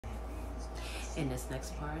And this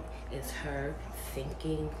next part is her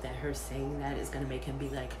thinking that her saying that is going to make him be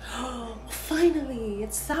like, oh, finally,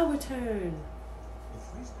 it's our turn.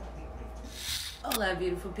 Hola,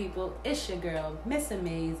 beautiful people. It's your girl, Miss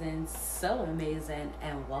Amazing, so amazing,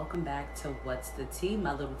 and welcome back to What's the Tea,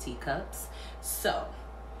 my little teacups. So,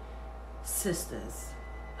 Sistas.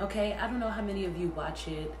 Okay, I don't know how many of you watch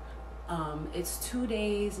it. It's 2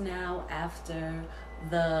 days now after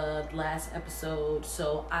the last episode,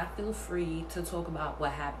 so I feel free to talk about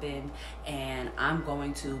what happened, and I'm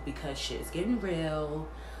going to because shit is getting real.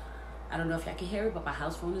 I don't know if y'all can hear it, but my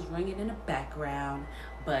house phone is ringing in the background,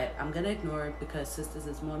 but I'm gonna ignore it because Sistas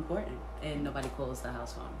is more important, and nobody calls the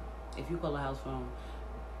house phone. If you call the house phone,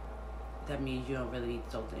 that means you don't really need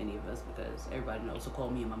to talk to any of us because everybody knows to call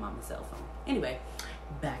me and my mama's cell phone. Anyway,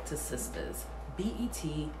 back to Sistas. BET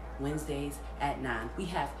Wednesdays at 9. We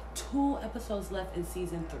have 2 episodes left in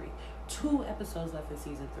season 3. 2 episodes left in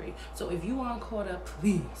season 3. So if you aren't caught up,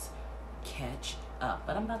 please catch up.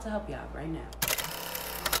 But I'm about to help you out right now.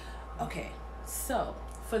 Okay, so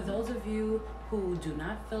for those of you who do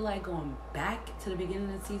not feel like going back to the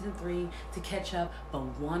beginning of season 3 to catch up, but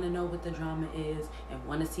want to know what the drama is and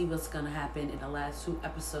want to see what's going to happen in the last 2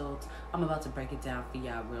 episodes, I'm about to break it down for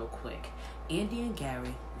y'all real quick. Andy and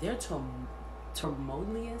Gary, they're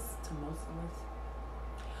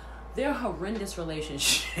their horrendous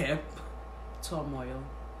relationship, turmoil.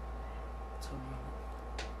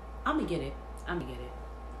 I'm gonna get it.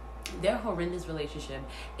 Their horrendous relationship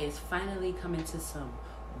is finally coming to some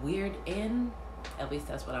weird end. At least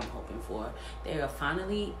that's what I'm hoping for. They are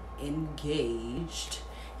finally engaged.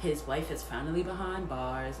 His wife is finally behind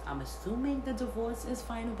bars. I'm assuming the divorce is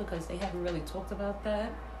final because they haven't really talked about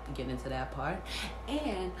that. Get into that part.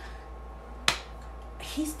 And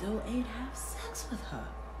he still ain't have sex with her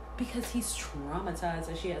because he's traumatized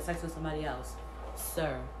that she had sex with somebody else.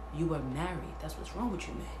 Sir, you were married. That's what's wrong with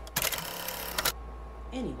you, man.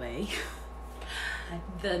 Anyway,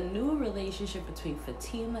 the new relationship between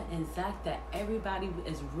Fatima and Zach that everybody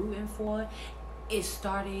is rooting for is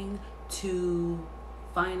starting to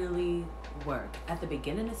finally work. At the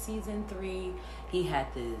beginning of season 3, he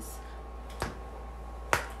had this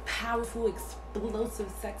powerful,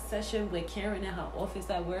 explosive sex session with Karen in her office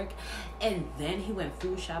at work, and then he went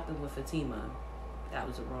food shopping with Fatima. That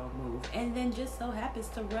was a wrong move. And then just so happens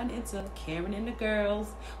to run into Karen and the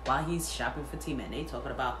girls while he's shopping for Fatima, and they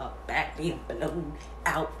talking about her back being blown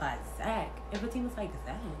out by Zach. And Fatima's like,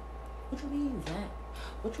 Zach? What you mean, Zach?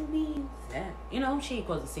 What you mean, Zach? You know, she ain't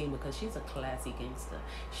causing a scene because she's a classy gangster.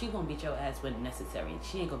 She gonna beat your ass when necessary.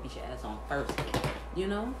 She ain't gonna beat your ass on first, you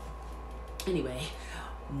know? Anyway,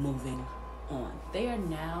 moving on. They are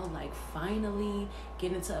now like finally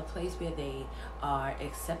getting to a place where they are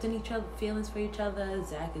accepting each other's feelings for each other.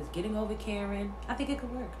 Zach is getting over Karen. I think it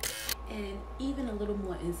could work. And even a little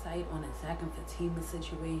more insight on the Zach and Fatima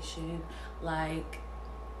situation. Like,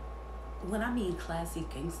 when I mean classy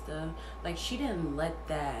gangster, like she didn't let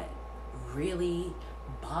that really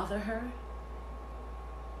bother her.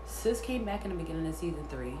 Sis came back in the beginning of season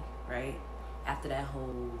 3, right? After that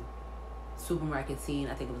whole supermarket scene,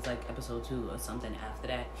 I think it was like episode 2 or something after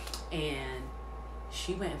that, and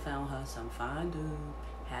she went and found her some fine dude,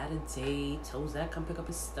 had a date, told Zach come pick up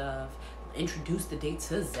his stuff, introduced the date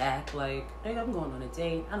to Zach, like, hey, I'm going on a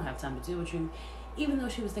date, I don't have time to deal with you, even though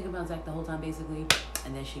she was thinking about Zach the whole time basically.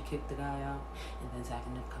 And then she kicked the guy out, and then Zach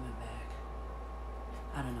ended up coming back.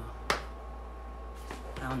 I don't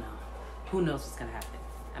know, who knows what's gonna happen.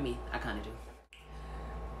 I mean, I kind of do.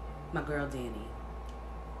 My girl Danny,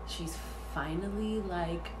 she's finally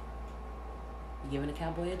like giving a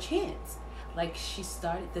cowboy a chance. Like,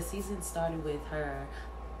 the season started with her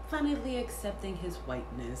finally accepting his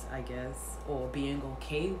whiteness, I guess, or being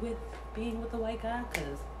okay with being with a white guy,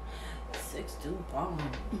 because 6'2" bomb.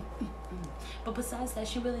 But besides that,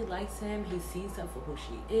 she really likes him. He sees her for who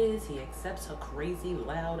she is. He accepts her crazy,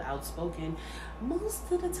 loud, outspoken, most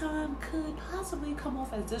of the time could possibly come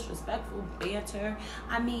off as disrespectful banter.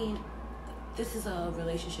 I mean, this is a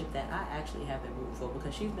relationship that I actually have been rooting for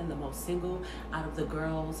because she's been the most single out of the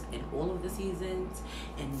girls in all of the seasons.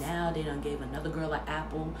 And now they done gave another girl an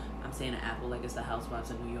apple. I'm saying an apple like it's the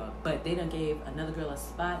Housewives of New York. But they done gave another girl a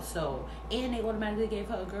spot. So, and they automatically gave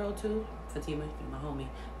her a girl too. Fatima, my homie.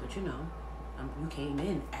 But you know, you came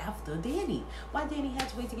in after Danny. Why Danny had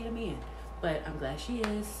to wait to get him in? But I'm glad she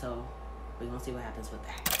is. So, we're going to see what happens with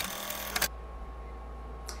that.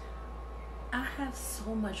 I have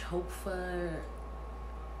so much hope for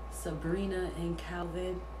Sabrina and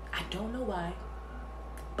Calvin. I don't know why,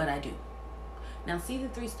 but I do. Now, season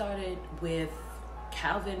 3 started with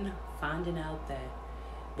Calvin finding out that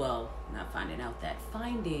well, not finding out that,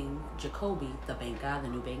 finding Jacoby, the bank guy, the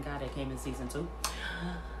new bank guy that came in season 2,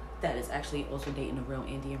 that is actually also dating a real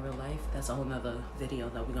Andy in real life. That's a whole nother video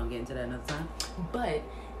that we're gonna get into that another time. But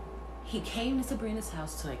he came to Sabrina's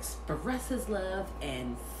house to express his love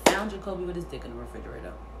and found Jacoby with his dick in the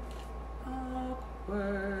refrigerator.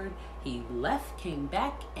 Awkward. He left, came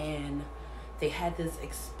back, and they had this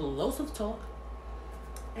explosive talk.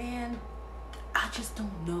 And I just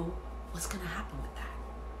don't know what's gonna happen with that.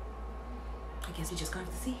 I guess we just gonna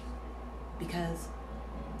have to see. Because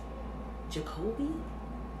Jacoby,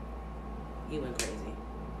 he went crazy.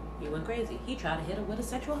 He went crazy. He tried to hit her with a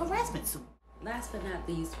sexual harassment suit. Last but not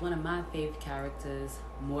least, one of my favorite characters,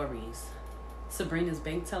 Maurice. Sabrina's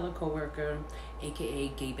bank teller co-worker, aka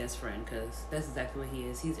gay best friend, because that's exactly what he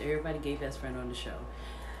is. He's everybody gay best friend on the show.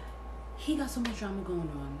 He got so much drama going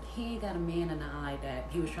on. He ain't got a man in the eye that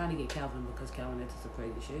he was trying to get Calvin because Calvin into some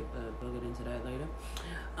crazy shit, but we'll get into that later.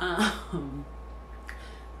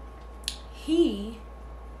 He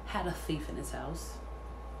had a thief in his house.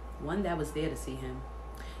 One that was there to see him.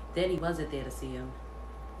 Then he wasn't there to see him.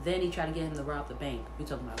 Then he tried to get him to rob the bank. We're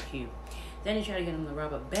talking about Q. Then he tried to get him to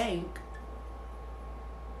rob a bank.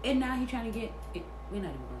 And now he's trying to get... We're not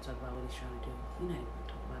even going to talk about what he's trying to do. We're not even going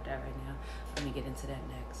to talk about that right now. Let me get into that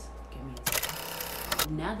next. Give me a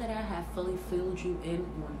second. Now that I have fully filled you in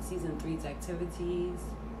on season 3's activities,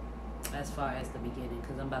 as far as the beginning,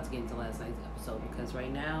 because I'm about to get into last night's episode, because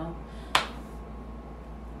right now,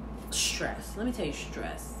 stress. Let me tell you,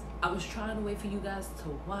 stress. I was trying to wait for you guys to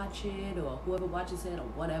watch it, or whoever watches it, or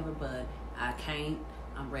whatever, but I can't.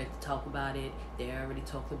 I'm ready to talk about it. They already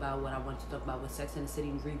talked about what I want to talk about with Sex and the City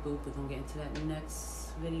reboot. We're going to get into that in the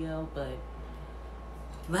next video, but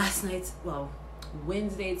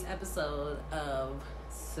Wednesday's episode of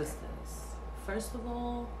Sistas. First of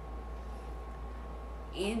all,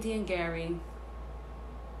 Andy and Gary,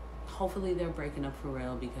 hopefully they're breaking up for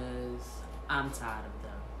real because I'm tired of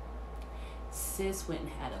them. Sis went and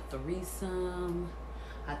had a threesome.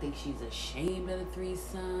 I think she's ashamed of the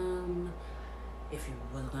threesome. If you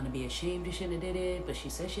was gonna be ashamed, you shouldn't have did it. But she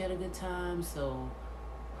said she had a good time, so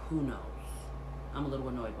who knows? I'm a little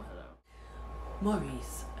annoyed with her though.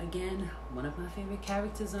 Maurice, again, one of my favorite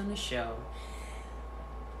characters on the show.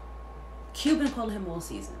 Q been calling him all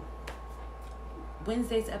season.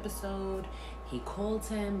 Wednesday's episode, he called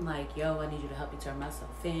him like, yo, I need you to help me turn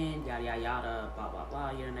myself in, yada yada yada, blah blah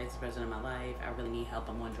blah. You're the nicest person in my life. I really need help.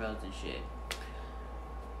 I'm on drugs and shit.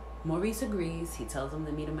 Maurice agrees. He tells him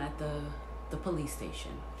to meet him at the police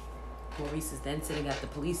station. Maurice is then sitting at the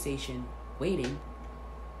police station waiting.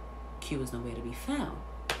 Q is nowhere to be found.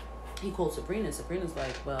 He calls Sabrina. Sabrina's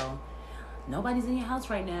like, well, nobody's in your house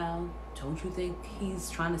right now. Don't you think he's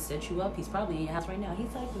trying to set you up? He's probably in your house right now.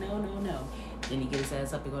 He's like, no. Then he gets his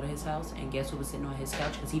ass up and go to his house, and guess who was sitting on his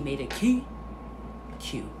couch because he made a key?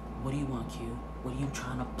 Q. What do you want, Q? What are you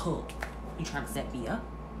trying to pull? You trying to set me up?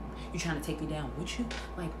 You trying to take me down with you?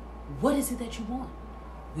 Like, what is it that you want?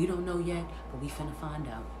 We don't know yet, but we finna find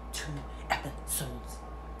out. 2 episodes.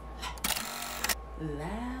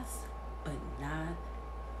 Last but not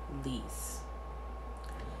least,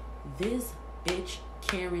 this bitch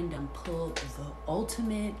Karen done pulled the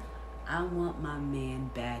ultimate I want my man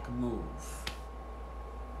back move.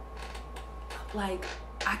 Like,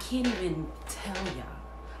 I can't even tell y'all.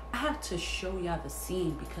 I have to show y'all the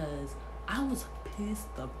scene because I was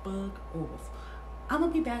pissed the fuck off. I'm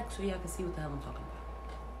gonna be back so y'all can see what the hell I'm talking about.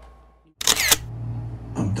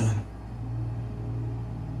 I'm done.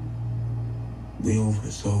 We over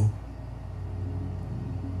it, so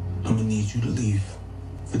I'm gonna need you to leave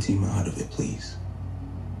Fatima out of it, please.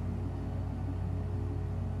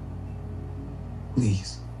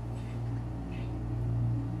 Please.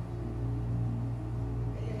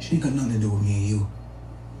 She ain't got nothing to do with me and you.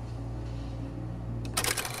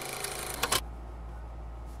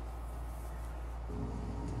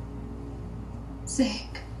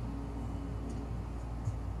 Zach.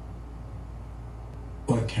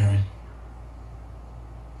 What, Karen?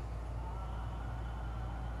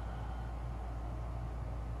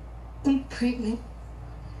 I'm pregnant.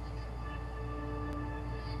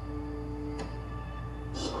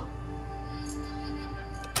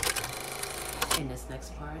 And this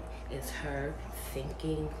next part is her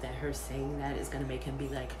thinking that her saying that is gonna make him be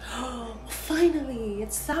like, oh, finally,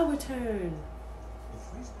 it's our turn.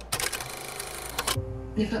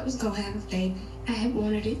 If I was gonna have a baby, I had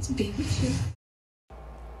wanted it to be with you.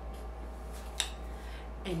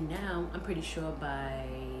 And now, I'm pretty sure by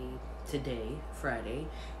today, Friday,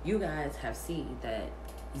 you guys have seen that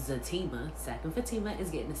Fatima, Zach and Fatima is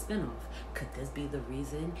getting a spinoff. Could this be the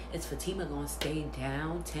reason? Is Fatima gonna stay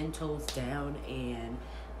down, 10 toes down, and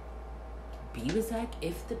be with Zach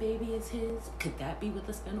if the baby is his? Could that be what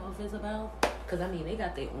the spinoff is about? Because, I mean, they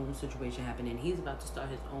got their own situation happening. He's about to start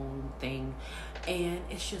his own thing. And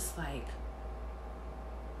it's just like,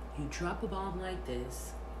 you drop a bomb like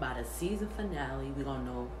this, by the season finale, we're going to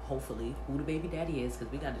know, hopefully, who the baby daddy is.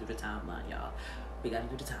 Because we got to do the timeline, y'all. We got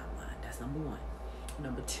to do the timeline. That's number one.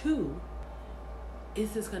 Number two,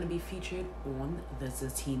 is this going to be featured on the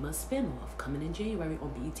Zatima spinoff coming in January on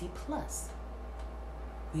BET Plus?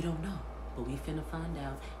 We don't know. But we finna find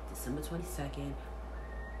out December 22nd,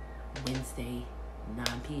 Wednesday, 9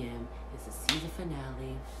 p.m. It's the season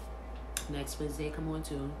finale. Next Wednesday, come on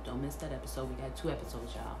too. Don't miss that episode. We got 2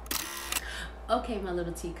 episodes, y'all. Okay, my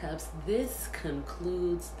little teacups. This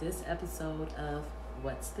concludes this episode of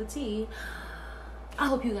What's the Tea? I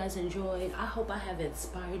hope you guys enjoyed. I hope I have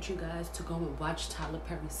inspired you guys to go and watch Tyler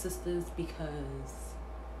Perry's Sistas, because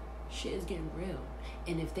shit is getting real.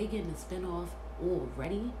 And if they getting a spinoff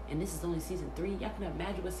already, and this is only season 3, y'all can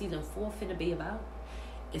imagine what season 4 finna be about.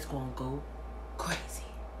 It's gonna go crazy.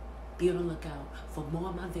 Be on the lookout for more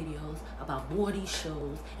of my videos about more of these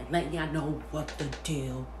shows and letting y'all know what the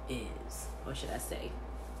deal is. Or should I say,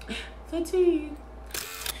 fatigue.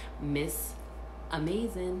 Miss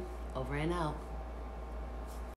Amazing, over and out.